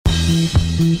For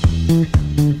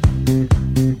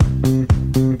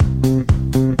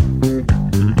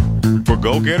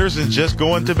go-getters and just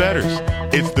going to betters,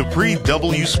 it's the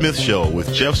Pre-W Smith Show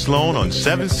with Jeff Sloan on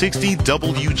 760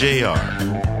 WJR.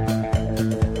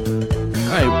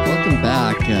 All right, welcome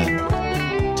back.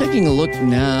 Taking a look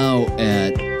now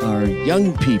at our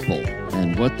young people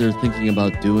and what they're thinking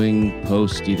about doing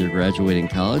post either graduating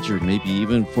college or maybe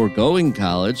even foregoing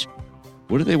college.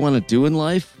 What do they want to do in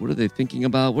life? What are they thinking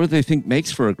about? What do they think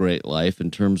makes for a great life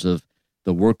in terms of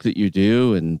the work that you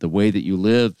do and the way that you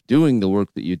live doing the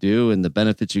work that you do and the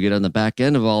benefits you get on the back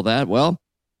end of all that? Well,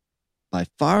 by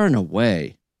far and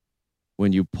away,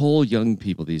 when you poll young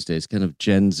people these days, kind of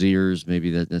Gen Zers, maybe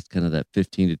that's kind of that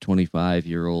 15 to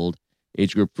 25-year-old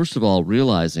age group, first of all,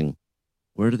 realizing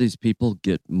where do these people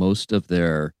get most of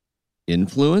their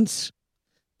influence?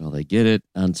 Well, they get it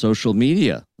on social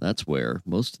media. That's where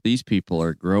most of these people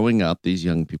are growing up, these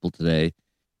young people today,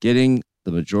 getting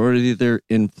the majority of their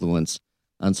influence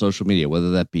on social media, whether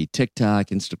that be TikTok,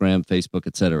 Instagram, Facebook,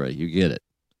 etc. You get it.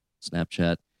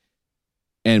 Snapchat.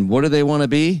 And what do they want to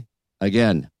be?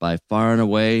 Again, by far and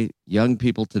away, young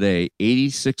people today,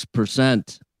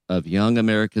 86% of young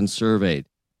Americans surveyed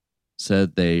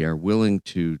said they are willing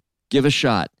to give a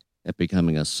shot at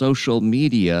becoming a social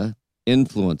media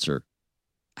influencer.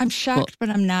 I'm shocked, but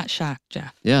I'm not shocked,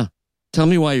 Jeff. Yeah. Tell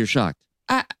me why you're shocked.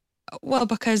 Well,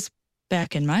 because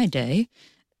back in my day,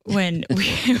 when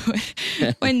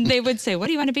when they would say, what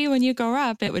do you want to be when you grow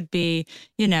up? It would be,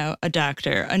 a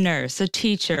doctor, a nurse, a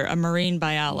teacher, a marine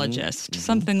biologist,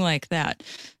 something like that.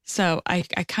 So I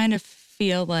kind of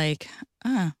feel like,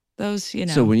 those,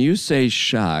 So when you say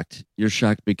shocked, you're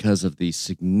shocked because of the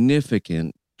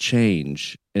significant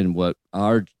change in what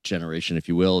our generation, if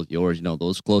you will, yours,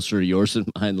 those closer to yours and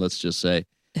mine, let's just say.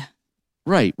 Yeah.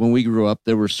 Right. When we grew up,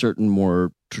 there were certain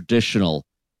more traditional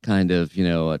kind of,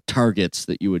 targets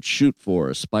that you would shoot for,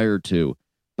 aspire to.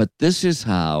 But this is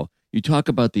how you talk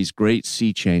about these great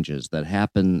sea changes that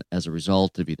happen as a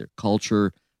result of either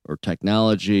culture or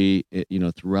technology,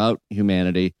 throughout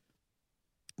humanity.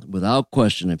 Without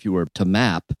question, if you were to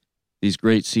map these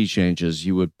great sea changes,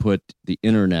 you would put the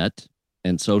internet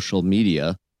and social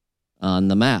media on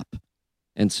the map.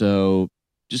 And so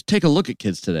just take a look at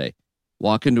kids today.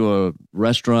 Walk into a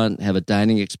restaurant, have a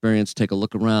dining experience, take a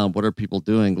look around. What are people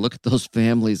doing? Look at those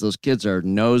families. Those kids are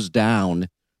nose down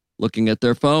looking at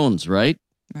their phones, right?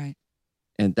 Right.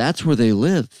 And that's where they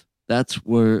live. That's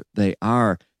where they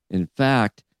are. In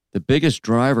fact, the biggest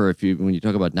driver, when you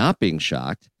talk about not being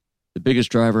shocked, the biggest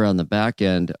driver on the back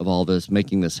end of all this,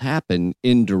 making this happen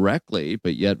indirectly,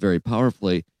 but yet very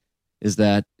powerfully, is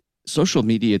that social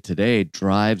media today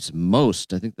drives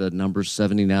most, I think the number's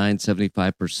 79,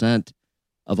 75%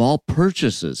 of all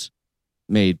purchases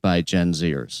made by Gen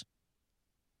Zers.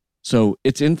 So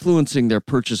it's influencing their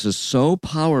purchases so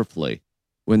powerfully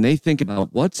when they think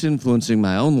about what's influencing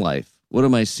my own life. What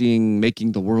am I seeing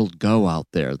making the world go out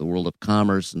there, the world of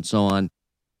commerce and so on?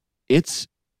 It's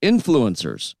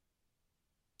influencers.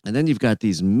 And then you've got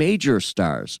these major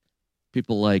stars,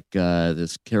 people like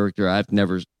this character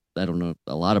I don't know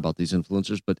a lot about these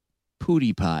influencers, but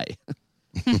PewDiePie.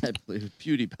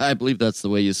 I believe that's the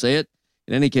way you say it.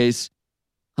 In any case,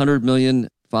 100 million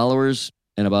followers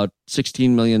and about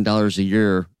 $16 million a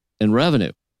year in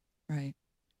revenue. Right.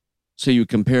 So you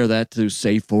compare that to,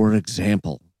 say, for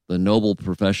example, the noble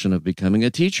profession of becoming a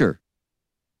teacher.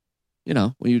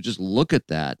 When you just look at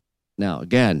that. Now,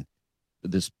 again,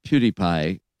 this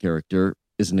PewDiePie character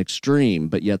is an extreme,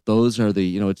 but yet those are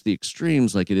the, it's the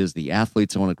extremes like it is the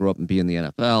athletes. I want to grow up and be in the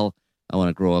NFL. I want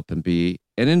to grow up and be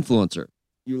an influencer.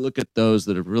 You look at those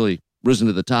that have really risen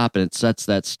to the top and it sets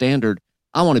that standard.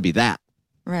 I want to be that.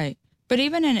 Right. But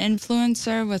even an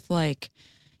influencer with like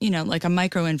a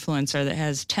micro influencer that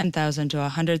has 10,000 to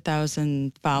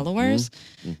 100,000 followers,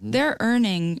 they're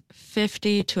earning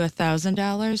 $50 to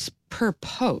 $1,000 per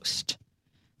post.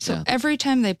 So every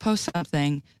time they post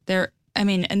something,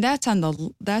 and that's on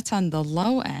the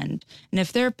low end. And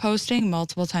if they're posting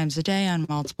multiple times a day on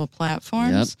multiple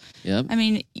platforms,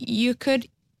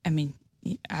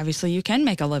 obviously you can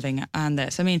make a living on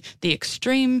this. The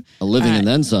extreme and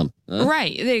then some,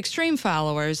 right? The extreme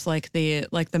followers, like the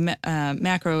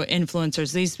macro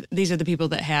influencers. These are the people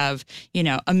that have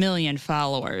 1 million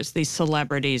followers. These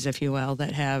celebrities, if you will,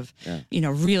 that have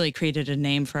really created a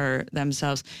name for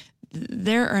themselves.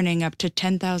 They're earning up to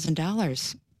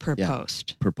 $10,000 per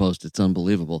post. Per post. It's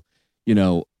unbelievable.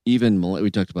 Even we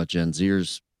talked about Gen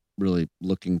Zers really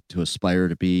looking to aspire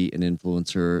to be an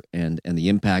influencer and the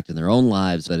impact in their own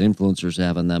lives that influencers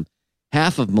have on them.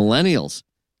 Half of millennials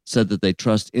said that they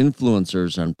trust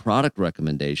influencers on product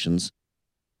recommendations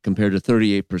compared to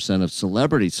 38% of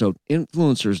celebrities. So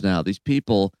influencers now, these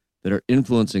people that are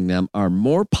influencing them, are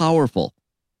more powerful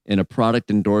in a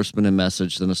product endorsement and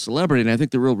message than a celebrity. And I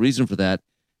think the real reason for that,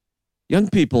 young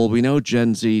people, we know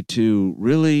Gen Z too,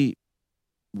 really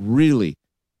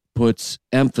puts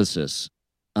emphasis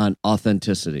on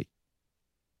authenticity.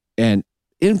 And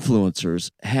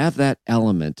influencers have that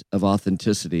element of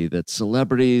authenticity that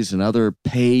celebrities and other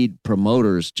paid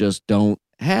promoters just don't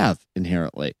have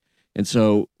inherently. And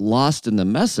so lost in the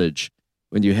message,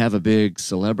 when you have a big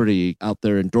celebrity out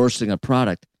there endorsing a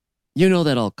product, you know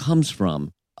that all comes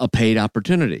from a paid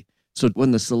opportunity. So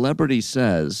when the celebrity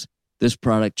says, this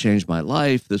product changed my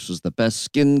life, this was the best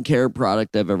skincare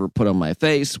product I've ever put on my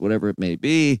face, whatever it may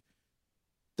be,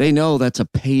 they know that's a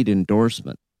paid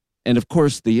endorsement. And of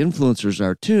course, the influencers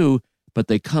are too, but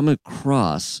they come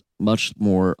across much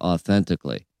more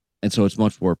authentically. And so it's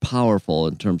much more powerful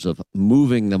in terms of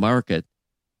moving the market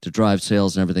to drive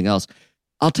sales and everything else.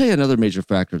 I'll tell you another major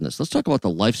factor in this. Let's talk about the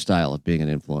lifestyle of being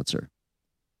an influencer.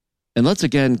 And let's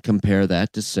again compare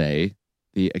that to, say,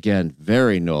 the, again,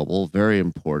 very noble, very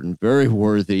important, very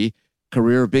worthy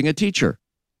career of being a teacher.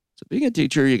 So being a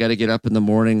teacher, you got to get up in the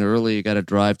morning early. You got to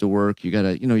drive to work. You got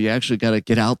to, you actually got to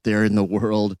get out there in the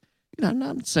world. I'm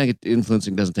not saying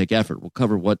influencing doesn't take effort. We'll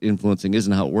cover what influencing is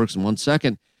and how it works in 1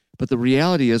 second. But the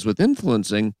reality is with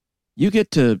influencing, you get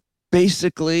to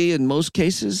basically, in most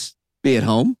cases, be at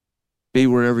home, be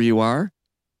wherever you are.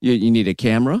 You need a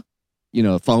camera,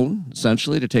 a phone,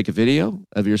 essentially, to take a video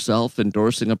of yourself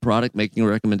endorsing a product, making a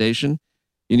recommendation.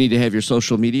 You need to have your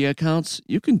social media accounts.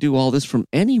 You can do all this from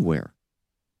anywhere.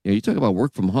 You talk about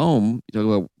work from home. You talk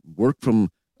about work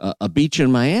from a beach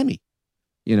in Miami.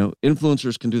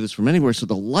 Influencers can do this from anywhere. So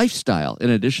the lifestyle, in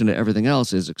addition to everything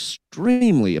else, is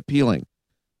extremely appealing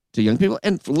to young people.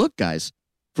 And look, guys,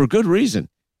 for good reason.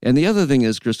 And the other thing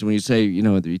is, Kristen, when you say,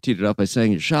 you teed it up by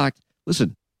saying you're shocked,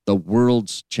 listen, the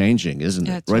world's changing, isn't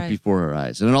it? Right before our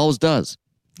eyes. And it always does.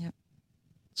 Yep.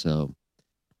 So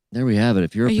there we have it.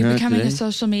 If you're a parent you becoming today, a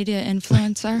social media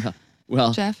influencer,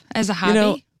 well, Jeff, as a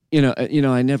hobby?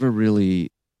 I never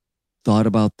really thought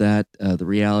about that. The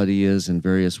reality is, in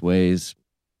various ways,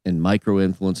 in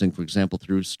micro-influencing, for example,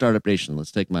 through Startup Nation,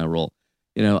 let's take my role.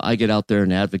 I get out there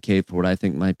and advocate for what I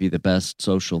think might be the best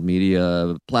social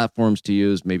media platforms to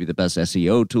use, maybe the best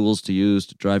SEO tools to use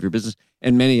to drive your business,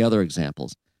 and many other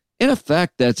examples. In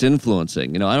effect, that's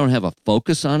influencing. I don't have a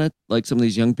focus on it like some of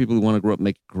these young people who want to grow up and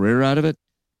make a career out of it,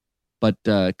 but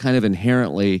kind of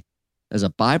inherently as a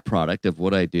byproduct of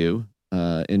what I do,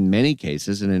 in many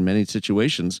cases and in many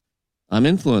situations, I'm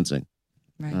influencing.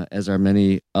 Right. As are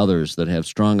many others that have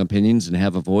strong opinions and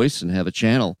have a voice and have a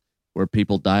channel where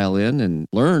people dial in and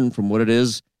learn from what it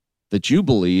is that you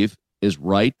believe is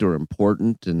right or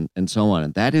important and so on.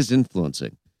 And that is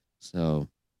influencing. So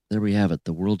there we have it.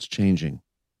 The world's changing.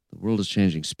 The world is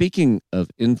changing. Speaking of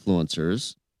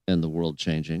influencers and the world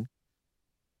changing,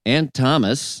 Ann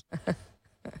Thomas,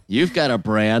 you've got a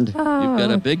brand. You've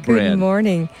got a big brand. Good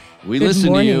morning. We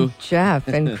listen to you. Jeff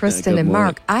and Kristen and morning.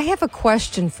 Mark. I have a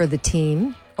question for the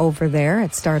team over there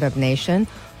at Startup Nation.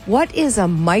 What is a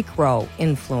micro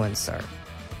influencer?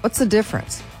 What's the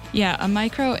difference? Yeah, a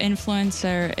micro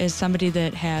influencer is somebody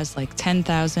that has like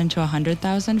 10,000 to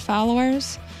 100,000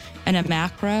 followers. And a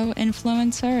macro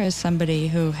influencer is somebody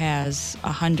who has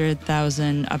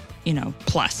 100,000,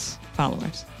 plus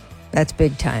followers. That's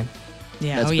big time.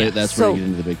 Yeah, That's where you get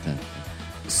into the big time.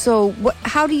 So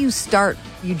how do you start?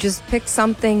 You just pick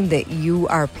something that you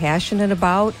are passionate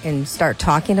about and start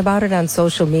talking about it on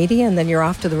social media, and then you're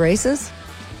off to the races?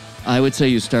 I would say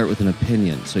you start with an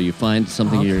opinion. So you find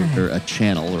something Okay. or a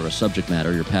channel or a subject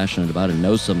matter you're passionate about and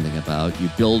know something about. You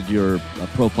build your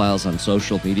profiles on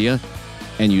social media,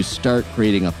 and you start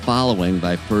creating a following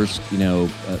by first,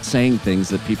 saying things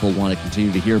that people want to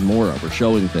continue to hear more of or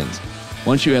showing things.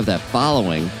 Once you have that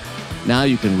following, now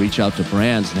you can reach out to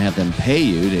brands and have them pay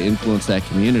you to influence that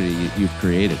community you've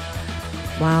created.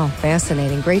 Wow,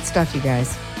 fascinating. Great stuff, you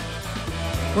guys.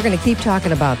 We're going to keep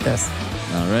talking about this.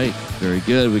 All right, very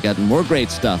good. We got more great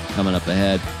stuff coming up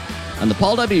ahead on the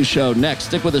Paul W. Show next.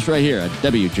 Stick with us right here at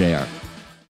WJR.